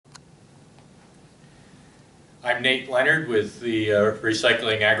I'm Nate Leonard with the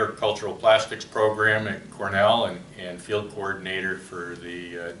Recycling Agricultural Plastics Program at Cornell and field coordinator for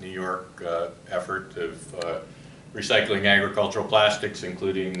the New York effort of recycling agricultural plastics,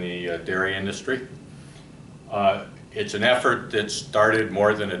 including the dairy industry. It's an effort that started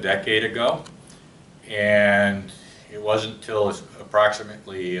more than a decade ago, and it wasn't until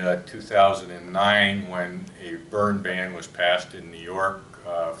approximately 2009 when a burn ban was passed in New York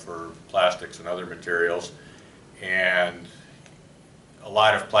for plastics and other materials, and a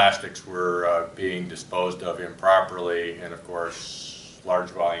lot of plastics were being disposed of improperly, and of course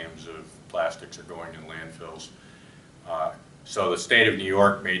large volumes of plastics are going in landfills. So the state of New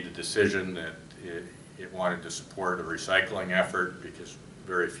York made the decision that it wanted to support a recycling effort because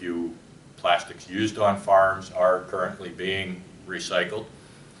very few plastics used on farms are currently being recycled.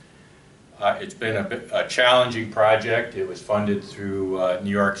 It's been a challenging project. It was funded through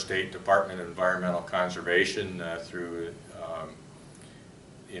New York State Department of Environmental Conservation through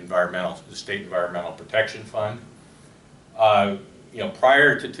the State Environmental Protection Fund.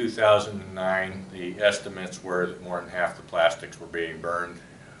 Prior to 2009, the estimates were that more than half the plastics were being burned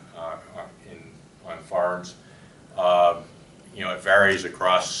on farms. It varies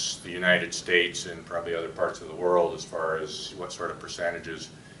across the United States and probably other parts of the world as far as what sort of percentages.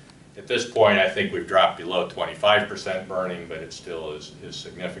 At this point, I think we've dropped below 25% burning, but it still is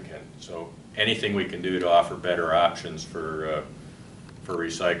significant. So anything we can do to offer better options for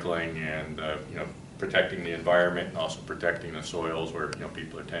recycling and protecting the environment and also protecting the soils where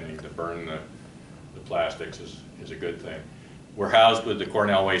people are tending to burn the plastics is a good thing. We're housed with the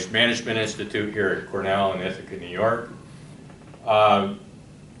Cornell Waste Management Institute here at Cornell in Ithaca, New York.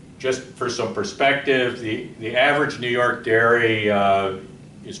 Just for some perspective, the average New York dairy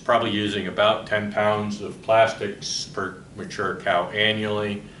is probably using about 10 pounds of plastics per mature cow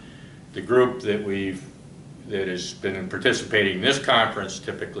annually. The group that has been participating in this conference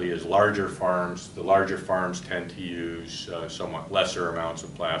typically is larger farms. The larger farms tend to use somewhat lesser amounts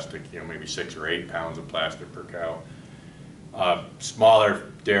of plastic, maybe 6 or 8 pounds of plastic per cow. Smaller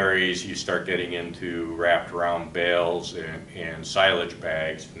dairies, you start getting into wrapped around bales and silage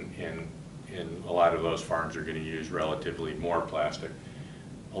bags, and a lot of those farms are going to use relatively more plastic.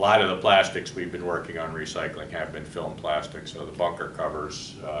 A lot of the plastics we've been working on recycling have been film plastics, so the bunker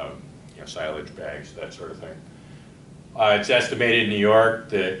covers, silage bags, that sort of thing. It's estimated in New York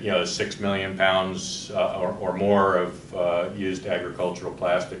that 6 million pounds or more of used agricultural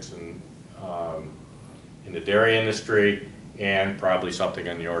plastics in the dairy industry, and probably something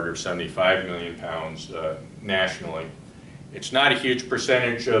on the order of 75 million pounds nationally. It's not a huge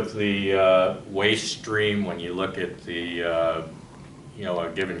percentage of the waste stream when you look at the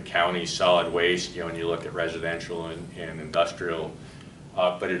a given county solid waste, and you look at residential and industrial,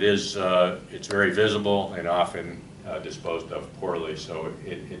 but it's very visible and often disposed of poorly, so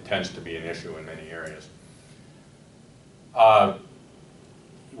it tends to be an issue in many areas.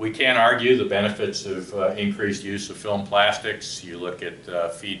 We can't argue the benefits of increased use of film plastics. You look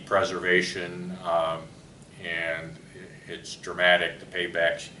at feed preservation, and it's dramatic. The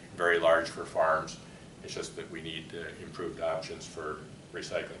payback's very large for farms. It's just that we need improved options for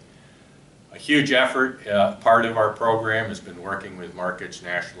recycling. A huge effort, part of our program has been working with markets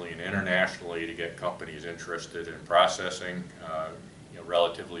nationally and internationally to get companies interested in processing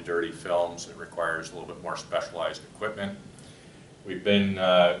relatively dirty films. It requires a little bit more specialized equipment. We've been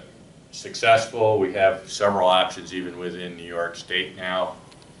successful. We have several options even within New York State now.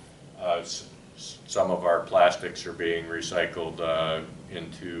 Some of our plastics are being recycled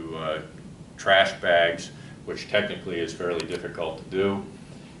into trash bags, which technically is fairly difficult to do.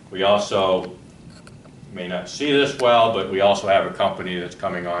 We also, you may not see this well, but we also have a company that's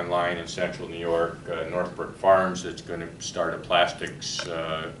coming online in central New York, Northbrook Farms, that's going to start a plastics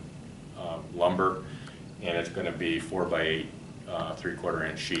lumber, and it's going to be 4x8 3/4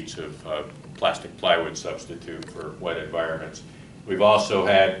 inch sheets of plastic plywood substitute for wet environments. We've also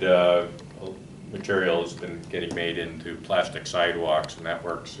had material that's been getting made into plastic sidewalks, and that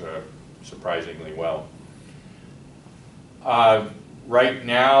works surprisingly well. Right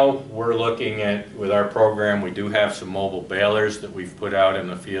now, we're looking at, with our program, we do have some mobile balers that we've put out in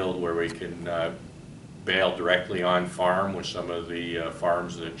the field where we can bale directly on farm with some of the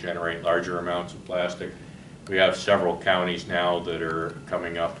farms that generate larger amounts of plastic. We have several counties now that are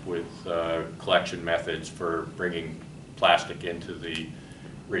coming up with collection methods for bringing plastic into the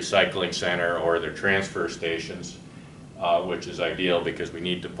recycling center or their transfer stations, which is ideal because we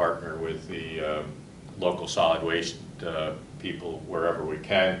need to partner with the local solid waste people wherever we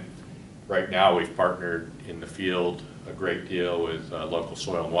can. Right now we've partnered in the field a great deal with local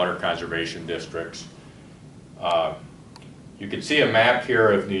soil and water conservation districts. You can see a map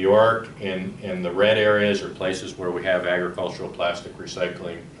here of New York, and the red areas are places where we have agricultural plastic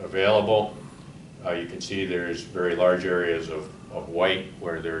recycling available. You can see there's very large areas of white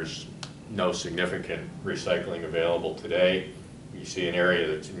where there's no significant recycling available today. You see an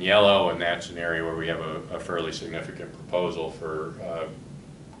area that's in yellow, and that's an area where we have a fairly significant proposal for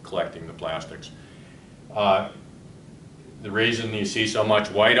collecting the plastics. The reason you see so much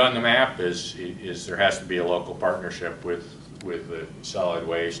white on the map is there has to be a local partnership with the solid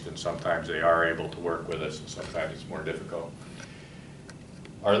waste, and sometimes they are able to work with us, and sometimes it's more difficult.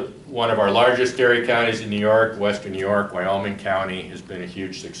 One of our largest dairy counties in New York, Western New York, Wyoming County, has been a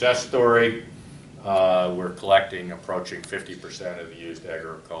huge success story. We're collecting approaching 50% of the used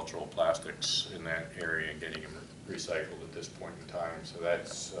agricultural plastics in that area and getting them recycled at this point in time. So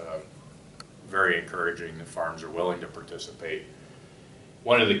that's very encouraging that farms are willing to participate.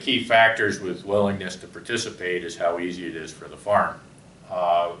 One of the key factors with willingness to participate is how easy it is for the farm.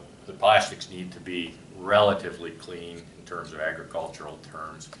 The plastics need to be relatively clean in terms of agricultural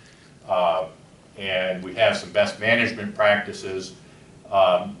terms. And we have some best management practices.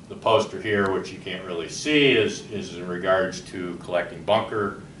 The poster here, which you can't really see, is in regards to collecting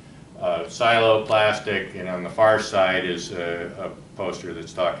bunker, silo plastic, and on the far side is a poster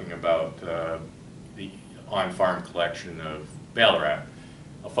that's talking about the on-farm collection of bale wrap.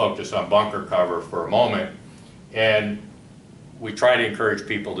 I'll focus on bunker cover for a moment, and we try to encourage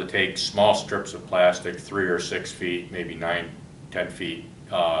people to take small strips of plastic, 3 or 6 feet, maybe 9, 10 feet,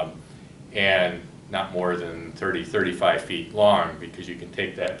 and not more than 30, 35 feet long, because you can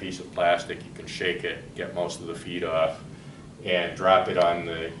take that piece of plastic, you can shake it, get most of the feed off, and drop it on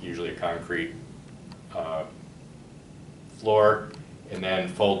usually a concrete floor, and then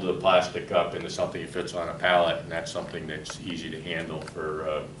fold the plastic up into something that fits on a pallet, and that's something that's easy to handle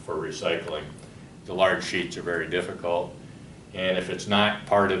for recycling. The large sheets are very difficult, and if it's not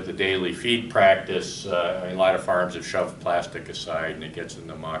part of the daily feed practice, a lot of farms have shoved plastic aside and it gets in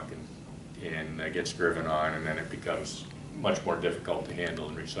the muck and gets driven on, and then it becomes much more difficult to handle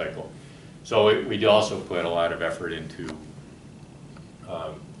and recycle. So we do also put a lot of effort into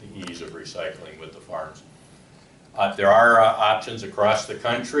the ease of recycling with the farms. There are options across the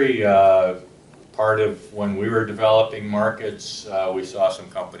country. Part of when we were developing markets, we saw some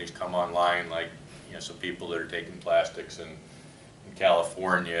companies come online, like some people that are taking plastics in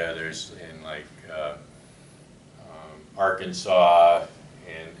California. There's in like Arkansas,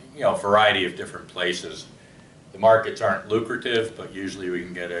 and a variety of different places. The markets aren't lucrative, but usually we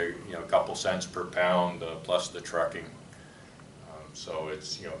can get a couple cents per pound plus the trucking. So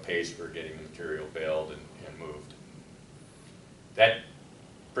it's pays for getting the material baled and moved. That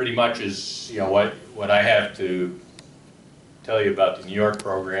pretty much is what I have to tell you about the New York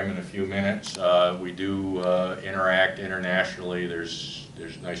program in a few minutes. We do interact internationally. There's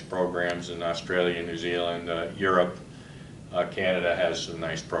nice programs in Australia, New Zealand, Europe. Canada has some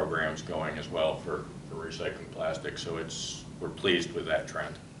nice programs going as well for recycling plastic. So we're pleased with that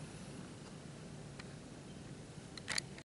trend.